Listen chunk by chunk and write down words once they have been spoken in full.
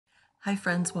Hi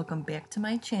friends, welcome back to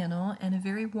my channel and a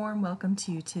very warm welcome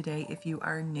to you today if you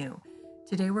are new.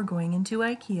 Today we're going into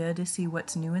IKEA to see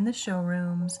what's new in the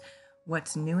showrooms,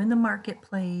 what's new in the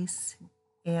marketplace,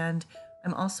 and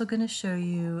I'm also going to show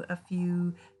you a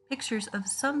few pictures of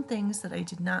some things that I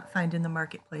did not find in the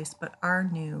marketplace but are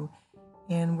new,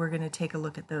 and we're going to take a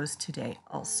look at those today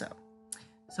also.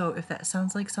 So if that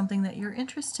sounds like something that you're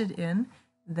interested in,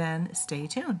 then stay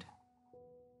tuned.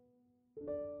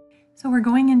 So we're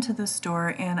going into the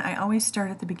store, and I always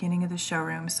start at the beginning of the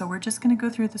showroom, so we're just going to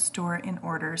go through the store in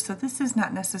order. So this is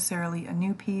not necessarily a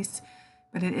new piece,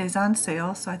 but it is on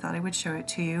sale, so I thought I would show it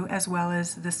to you, as well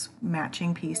as this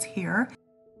matching piece here.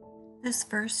 This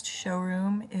first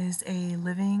showroom is a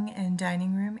living and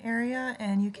dining room area,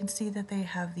 and you can see that they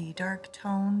have the dark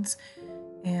tones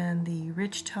and the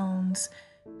rich tones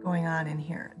going on in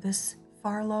here. This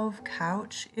Farlow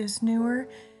couch is newer,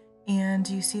 and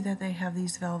you see that they have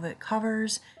these velvet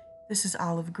covers. This is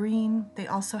olive green. They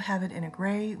also have it in a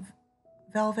gray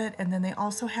velvet, and then they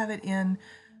also have it in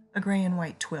a gray and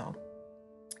white twill.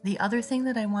 The other thing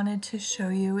that I wanted to show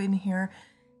you in here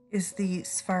is the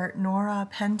Svartnora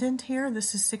pendant here.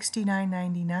 This is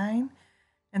 $69.99,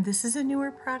 and this is a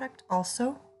newer product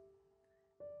also.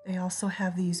 They also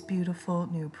have these beautiful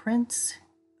new prints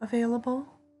available.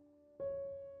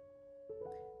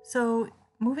 So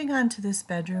moving on to this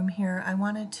bedroom here, I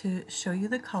wanted to show you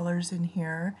the colors in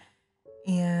here,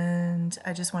 and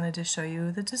I just wanted to show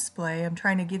you the display. I'm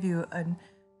trying to give you a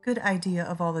good idea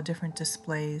of all the different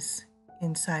displays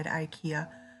inside IKEA.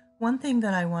 One thing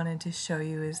that I wanted to show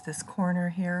you is this corner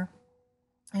here,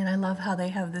 and I love how they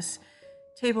have this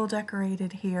table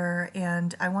decorated here,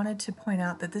 and I wanted to point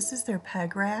out that this is their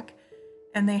peg rack,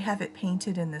 and they have it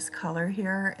painted in this color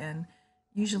here, and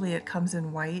usually it comes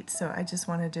in white, so I just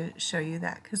wanted to show you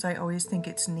that because I always think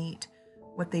it's neat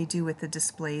what they do with the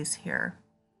displays here.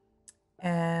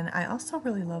 And I also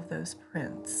really love those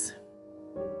prints.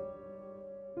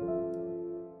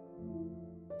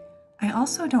 I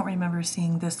also don't remember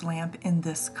seeing this lamp in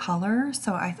this color,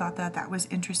 so I thought that that was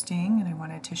interesting and I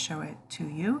wanted to show it to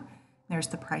you. There's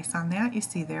the price on that, you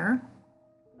see there.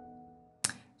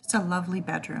 Just a lovely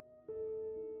bedroom.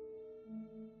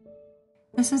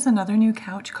 This is another new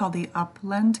couch called the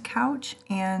Upland couch,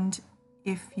 and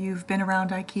if you've been around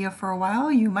IKEA for a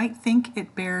while, you might think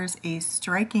it bears a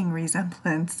striking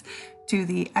resemblance to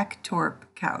the Ektorp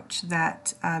couch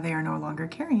that they are no longer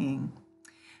carrying.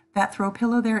 That throw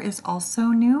pillow there is also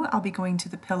new. I'll be going to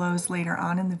the pillows later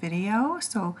on in the video,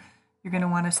 so you're going to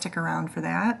want to stick around for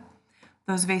that.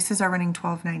 Those vases are running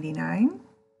 $12.99.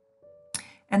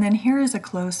 And then here is a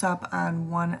close-up on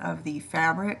one of the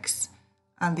fabrics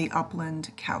on the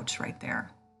Upland couch right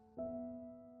there.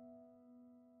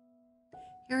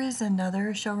 Here is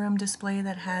another showroom display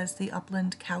that has the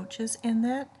Upland couches in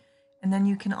it, and then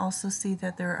you can also see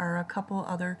that there are a couple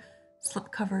other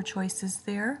slipcover choices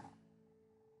there.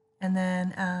 And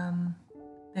then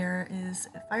there is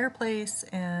a fireplace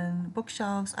and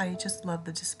bookshelves. I just love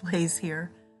the displays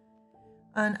here.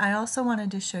 And I also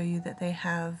wanted to show you that they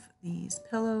have these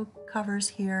pillow covers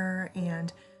here,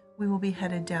 and we will be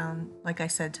headed down, like I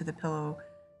said, to the pillow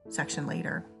section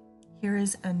later. Here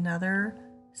is another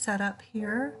setup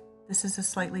here. This is a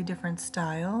slightly different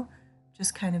style,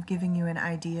 just kind of giving you an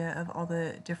idea of all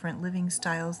the different living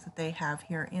styles that they have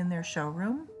here in their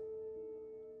showroom.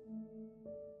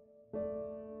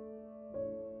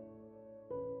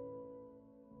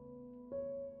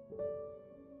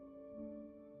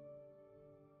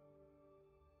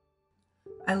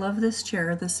 I love this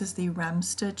chair. This is the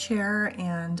Remsta chair,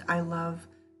 and I love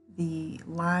the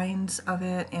lines of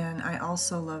it, and I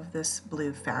also love this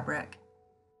blue fabric.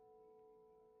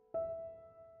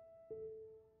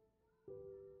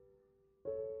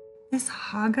 This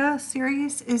Haga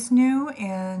series is new,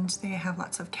 and they have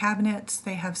lots of cabinets.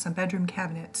 They have some bedroom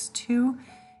cabinets too.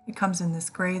 It comes in this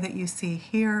gray that you see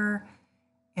here,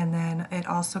 and then it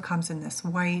also comes in this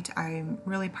white. I'm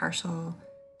really partial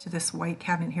to this white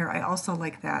cabinet here. I also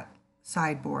like that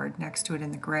sideboard next to it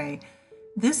in the gray.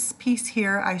 This piece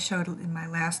here I showed in my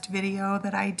last video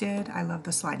that I did. I love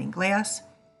the sliding glass.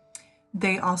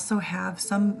 They also have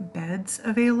some beds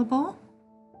available.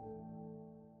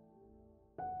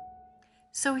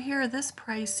 So here, this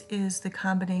price is the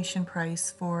combination price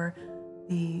for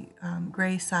the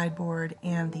gray sideboard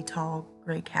and the tall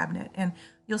gray cabinet. And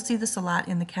you'll see this a lot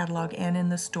in the catalog and in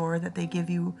the store, that they give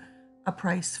you a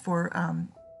price for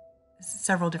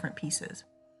several different pieces.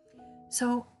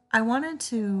 So I wanted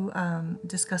to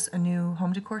discuss a new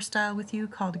home decor style with you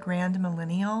called Grand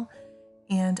Millennial,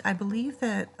 and I believe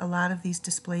that a lot of these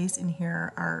displays in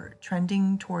here are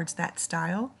trending towards that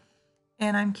style,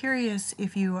 And I'm curious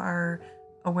if you are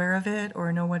aware of it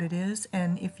or know what it is.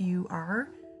 And if you are,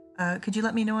 could you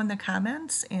let me know in the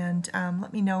comments and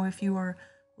let me know if you are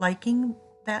liking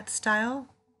that style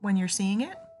when you're seeing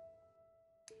it?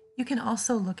 You can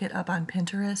also look it up on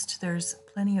Pinterest. There's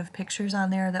plenty of pictures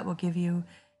on there that will give you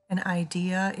an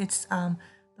idea. It's the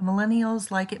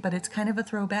millennials like it, but it's kind of a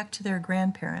throwback to their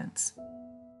grandparents.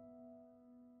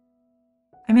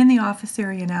 I'm in the office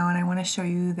area now, and I want to show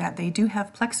you that they do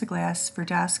have plexiglass for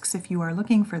desks. If you are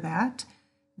looking for that,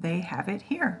 they have it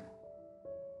here.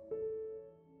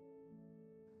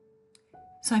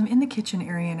 So I'm in the kitchen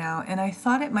area now, and I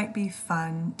thought it might be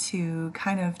fun to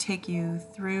kind of take you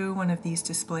through one of these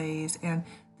displays. And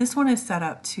this one is set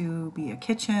up to be a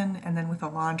kitchen and then with a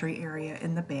laundry area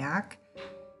in the back.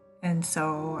 And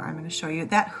so I'm going to show you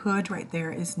that hood right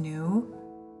there is new.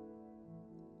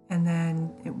 And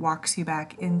then it walks you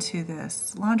back into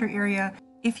this laundry area.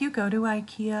 If you go to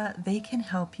IKEA, they can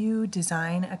help you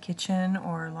design a kitchen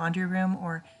or laundry room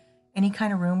or any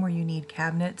kind of room where you need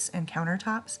cabinets and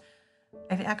countertops.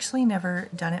 I've actually never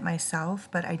done it myself,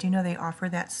 but I do know they offer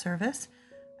that service.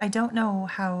 I don't know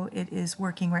how it is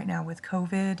working right now with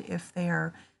COVID, if they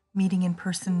are meeting in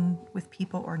person with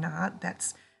people or not.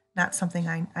 That's not something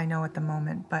I know at the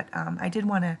moment, but I did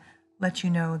want to let you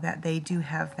know that they do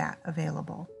have that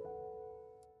available.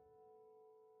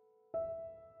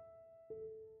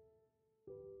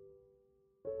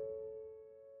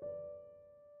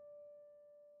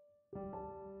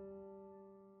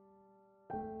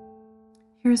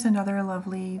 Here's another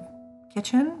lovely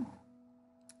kitchen,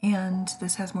 and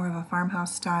this has more of a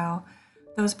farmhouse style.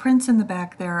 Those prints in the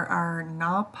back there are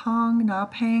Napang.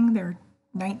 They're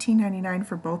 $19.99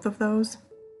 for both of those,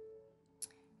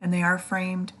 and they are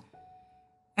framed.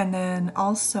 And then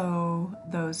also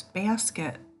those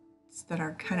baskets that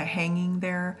are kind of hanging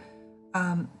there.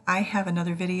 I have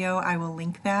another video. I will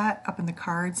link that up in the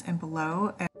cards and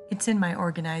below. It's in my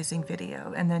organizing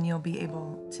video, and then you'll be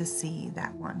able to see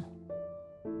that one.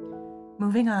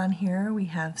 Moving on here, we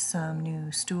have some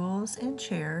new stools and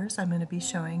chairs I'm going to be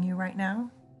showing you right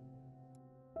now.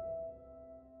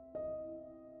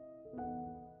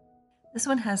 This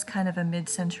one has kind of a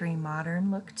mid-century modern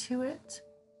look to it.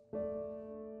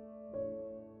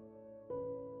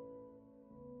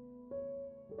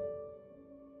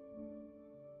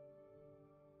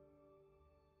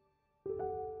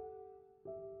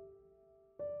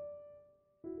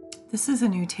 This is a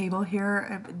new table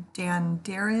here, Don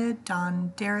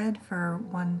Darrid for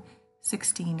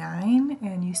 $169,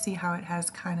 and you see how it has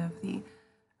kind of the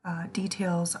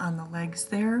details on the legs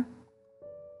there.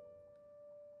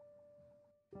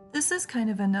 This is kind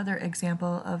of another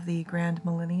example of the Grand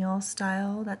Millennial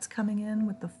style that's coming in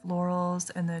with the florals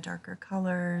and the darker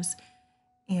colors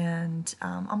and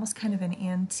almost kind of an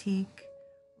antique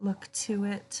look to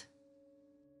it.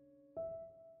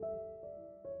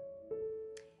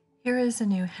 Here is a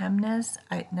new Hemnes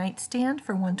nightstand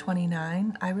for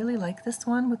 $129. I really like this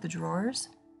one with the drawers.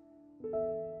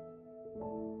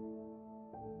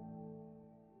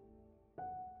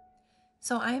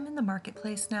 So I am in the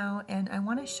marketplace now, and I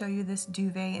want to show you this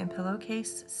duvet and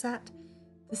pillowcase set.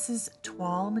 This is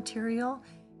toile material,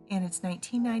 and it's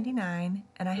 $19.99.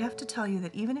 And I have to tell you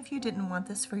that even if you didn't want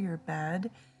this for your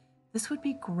bed, this would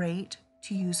be great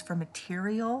to use for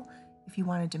material if you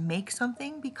wanted to make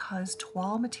something, because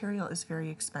toile material is very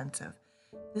expensive.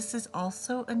 This is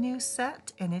also a new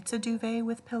set, and it's a duvet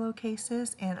with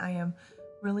pillowcases, and I am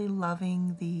really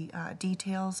loving the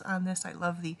details on this. I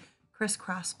love the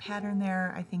crisscross pattern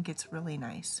there. I think it's really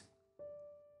nice.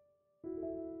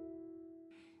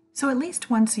 So at least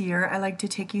once a year, I like to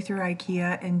take you through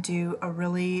IKEA and do a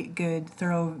really good,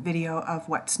 thorough video of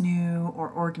what's new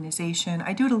or organization.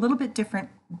 I do it a little bit different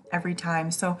every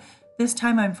time. So this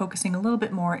time I'm focusing a little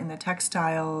bit more in the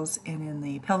textiles and in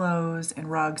the pillows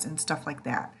and rugs and stuff like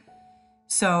that.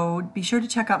 So be sure to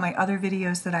check out my other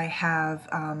videos that I have.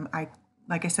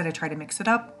 Like I said, I try to mix it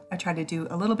up. I try to do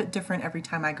a little bit different every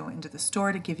time I go into the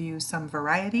store to give you some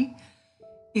variety.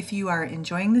 If you are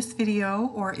enjoying this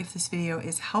video, or if this video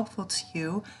is helpful to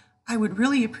you, I would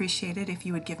really appreciate it if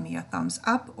you would give me a thumbs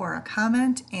up or a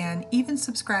comment, and even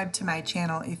subscribe to my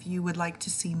channel if you would like to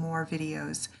see more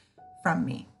videos from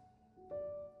me.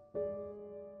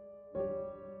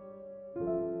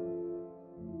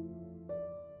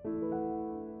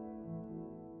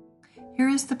 Here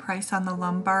is the price on the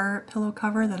lumbar pillow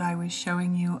cover that I was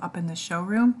showing you up in the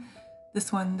showroom.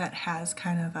 This one that has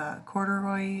kind of a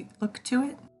corduroy look to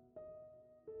it.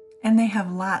 And they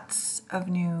have lots of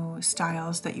new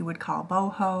styles that you would call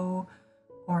boho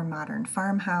or modern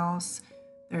farmhouse.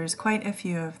 There's quite a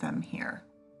few of them here.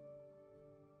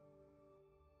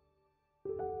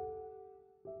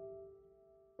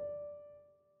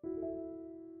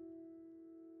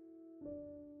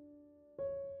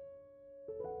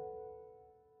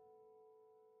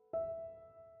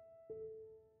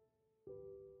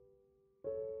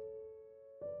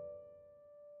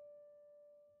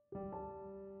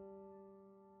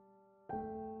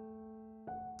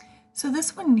 So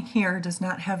this one here does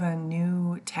not have a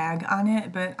new tag on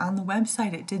it, but on the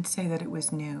website it did say that it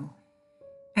was new.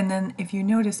 And then if you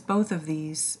notice both of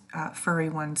these furry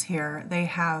ones here, they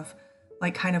have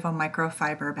like kind of a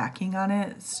microfiber backing on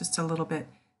it. It's just a little bit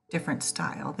different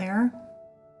style there.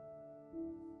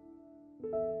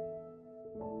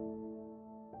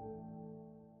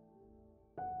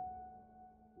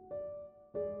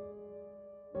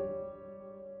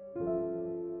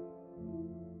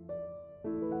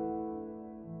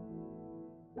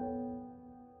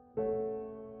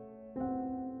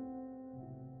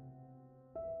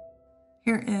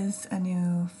 Here is a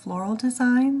new floral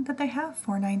design that they have,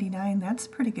 $4.99. That's a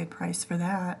pretty good price for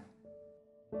that.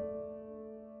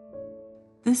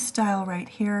 This style right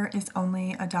here is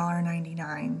only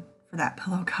 $1.99 for that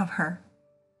pillow cover.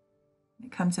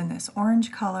 It comes in this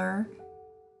orange color,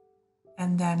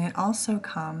 and then it also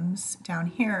comes down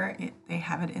here, they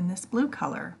have it in this blue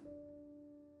color.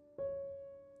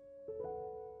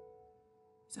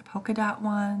 There's a polka dot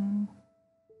one,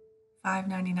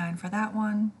 $5.99 for that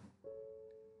one.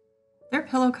 Their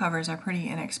pillow covers are pretty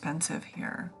inexpensive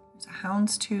here. There's a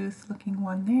houndstooth looking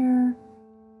one there.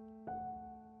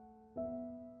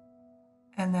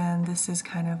 And then this is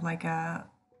kind of like a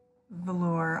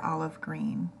velour olive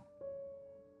green.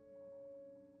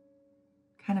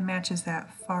 Kind of matches that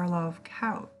Farlove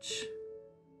couch.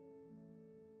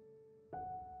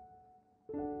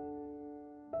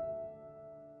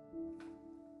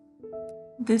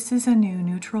 This is a new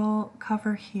neutral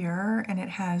cover here, and it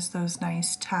has those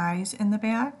nice ties in the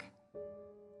back.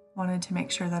 Wanted to make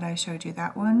sure that I showed you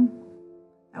that one.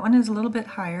 That one is a little bit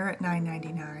higher at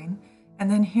 $9.99.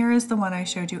 And then here is the one I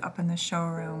showed you up in the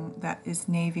showroom that is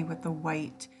navy with the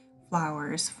white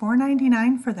flowers.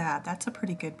 $4.99 for that. That's a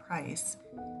pretty good price.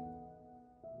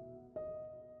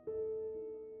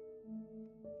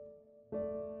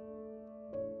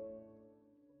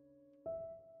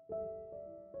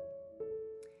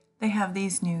 They have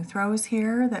these new throws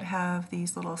here that have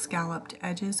these little scalloped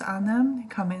edges on them. They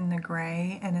come in the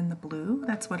gray and in the blue.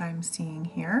 That's what I'm seeing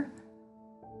here.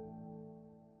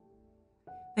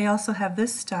 They also have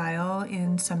this style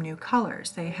in some new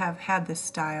colors. They have had this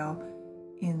style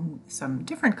in some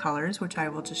different colors, which I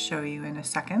will just show you in a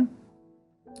second.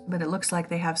 But it looks like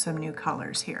they have some new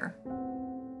colors here.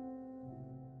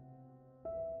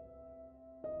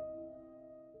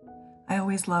 I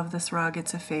always love this rug.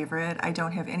 It's a favorite. I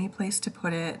don't have any place to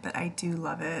put it, but I do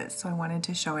love it, so I wanted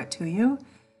to show it to you.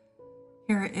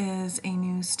 Here is a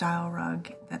new style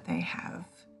rug that they have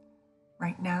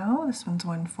right now. This one's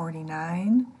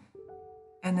 $149.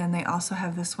 And then they also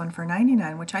have this one for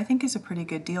 $99, which I think is a pretty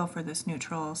good deal for this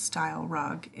neutral style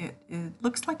rug. It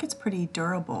looks like it's pretty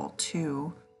durable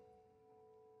too.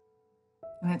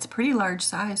 And it's pretty large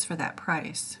size for that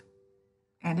price.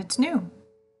 And it's new.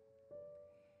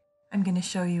 I'm going to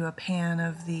show you a pan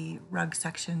of the rug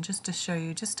section just to show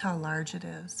you just how large it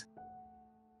is.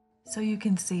 So you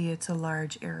can see it's a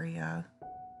large area.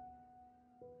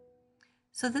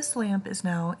 So this lamp is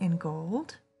now in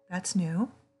gold. That's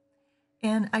new.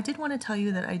 And I did want to tell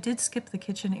you that I did skip the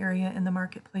kitchen area in the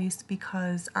marketplace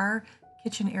because our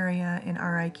kitchen area in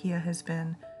our IKEA has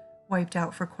been wiped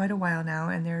out for quite a while now,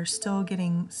 and they're still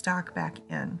getting stock back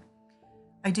in.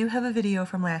 I do have a video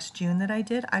from last June that I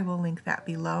did. I will link that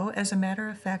below. As a matter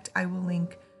of fact, I will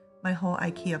link my whole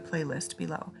IKEA playlist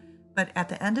below. But at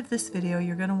the end of this video,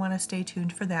 you're going to want to stay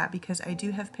tuned for that because I do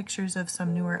have pictures of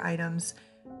some newer items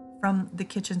from the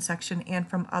kitchen section and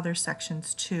from other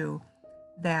sections too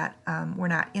that were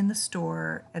not in the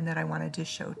store and that I wanted to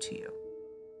show to you.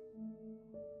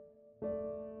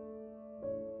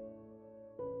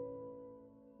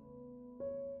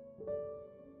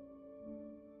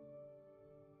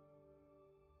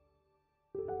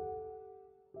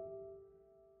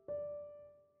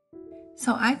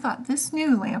 So I thought this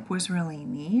new lamp was really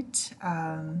neat.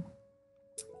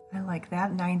 I like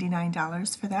that,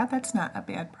 $99 for that. That's not a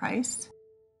bad price.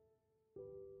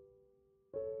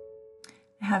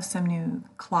 I have some new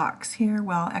clocks here.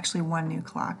 Well, actually one new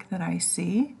clock that I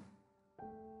see.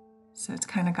 So it's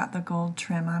kind of got the gold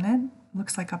trim on it.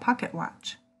 Looks like a pocket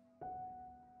watch.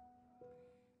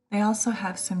 They also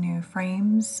have some new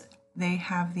frames. They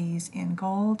have these in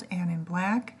gold and in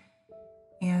black.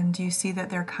 And you see that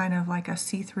they're kind of like a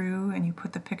see-through, and you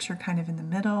put the picture kind of in the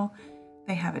middle.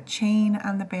 They have a chain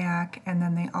on the back, and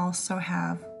then they also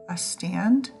have a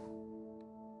stand.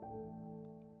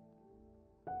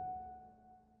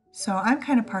 So I'm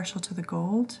kind of partial to the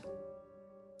gold.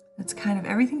 It's kind of,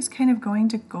 everything's kind of going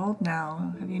to gold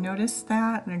now. Have you noticed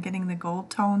that? They're getting the gold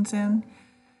tones in.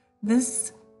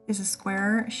 This is a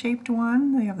square shaped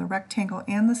one. They have the rectangle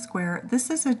and the square. This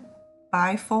is a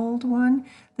bifold one.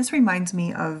 This reminds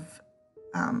me of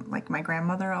like my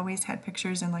grandmother always had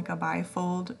pictures in like a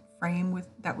bifold frame with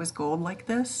that was gold like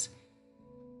this.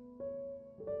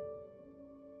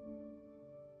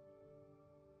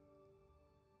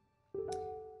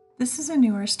 This is a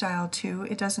newer style too.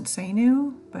 It doesn't say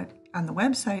new, but on the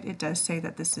website it does say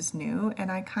that this is new,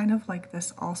 and I kind of like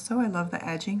this also. I love the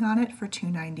edging on it for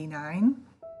 $2.99.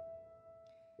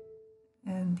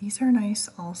 And these are nice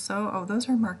also. Oh, those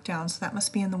are marked down, so that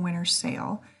must be in the winter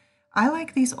sale. I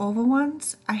like these oval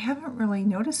ones. I haven't really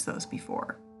noticed those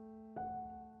before.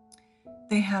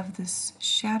 They have this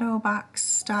shadow box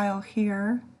style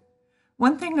here.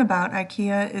 One thing about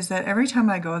IKEA is that every time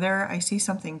I go there, I see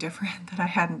something different that I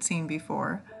hadn't seen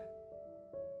before.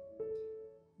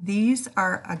 These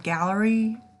are a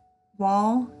gallery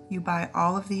wall. You buy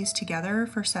all of these together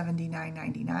for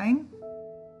 $79.99.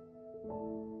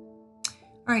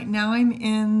 All right, now I'm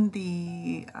in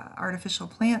the artificial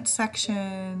plant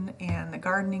section and the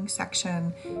gardening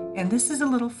section, and this is a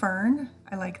little fern.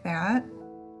 I like that.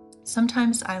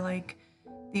 Sometimes I like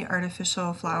the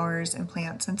artificial flowers and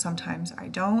plants, and sometimes I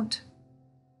don't.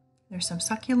 There's some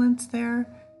succulents there.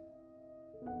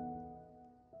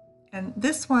 And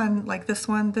this one, like this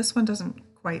one doesn't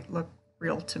quite look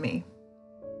real to me.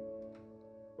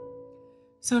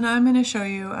 So now I'm going to show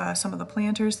you some of the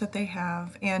planters that they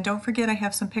have. And don't forget, I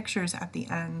have some pictures at the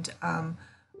end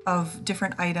of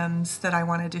different items that I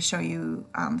wanted to show you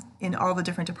in all the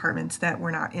different departments that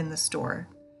were not in the store.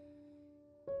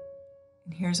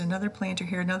 And here's another planter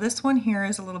here. Now this one here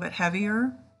is a little bit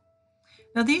heavier.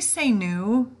 Now these say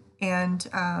new, and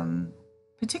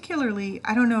particularly,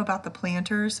 I don't know about the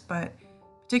planters, but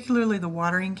particularly the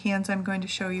watering cans I'm going to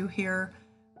show you here,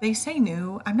 they say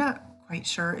new. I'm not quite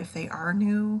sure if they are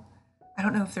new. I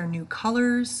don't know if they're new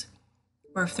colors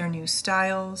or if they're new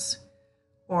styles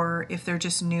or if they're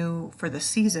just new for the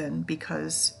season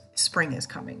because spring is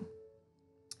coming.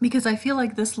 Because I feel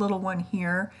like this little one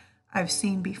here I've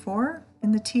seen before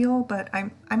in the teal, but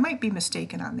I might be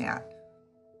mistaken on that.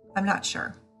 I'm not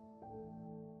sure.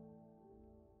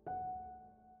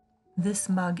 This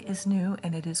mug is new,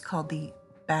 and it is called the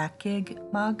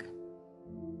Backig mug.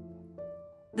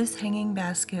 This hanging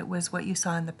basket was what you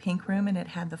saw in the pink room, and it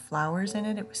had the flowers in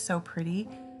it. It was so pretty.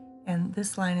 And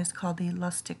this line is called the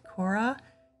Lusticora,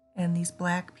 and these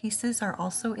black pieces are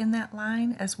also in that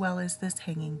line, as well as this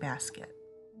hanging basket.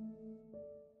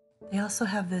 They also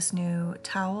have this new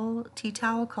tea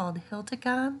towel called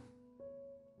Hiltigon.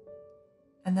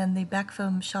 And then the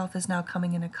Beckfilm shelf is now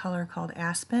coming in a color called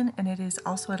Aspen, and it is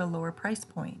also at a lower price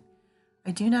point.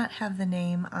 I do not have the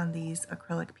name on these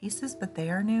acrylic pieces, but they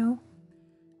are new.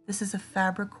 This is a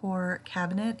Fabricor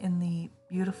cabinet in the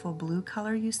beautiful blue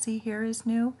color you see here is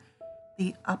new.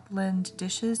 The Upland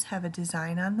dishes have a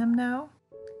design on them now.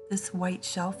 This white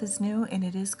shelf is new, and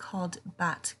it is called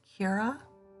Batkira.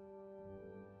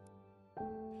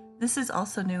 This is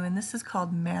also new, and this is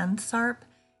called Mansarp,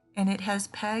 and it has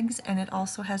pegs, and it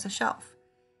also has a shelf.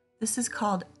 This is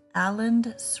called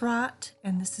Alandsrot,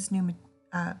 and this is new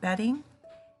bedding.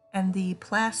 And the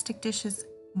plastic dishes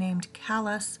named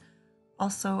Callas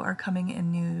also are coming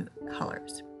in new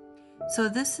colors. So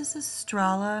this is a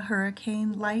Strala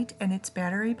Hurricane Light, and it's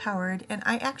battery powered, and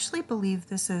I actually believe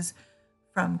this is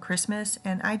from Christmas,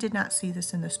 and I did not see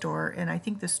this in the store, and I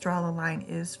think the Strala line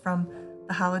is from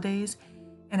the holidays.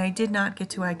 And I did not get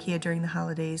to IKEA during the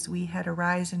holidays. We had a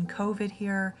rise in COVID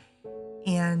here,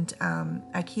 and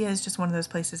IKEA is just one of those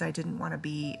places I didn't want to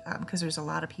be because there's a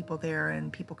lot of people there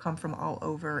and people come from all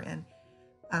over, and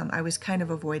I was kind of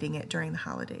avoiding it during the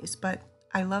holidays. But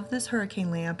I love this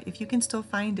hurricane lamp. If you can still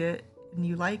find it and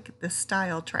you like this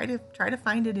style, try to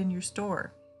find it in your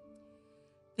store.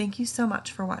 Thank you so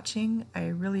much for watching. I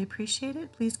really appreciate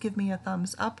it. Please give me a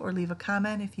thumbs up or leave a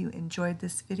comment if you enjoyed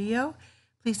this video.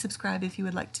 Please subscribe if you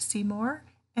would like to see more,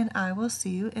 and I will see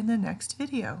you in the next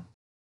video.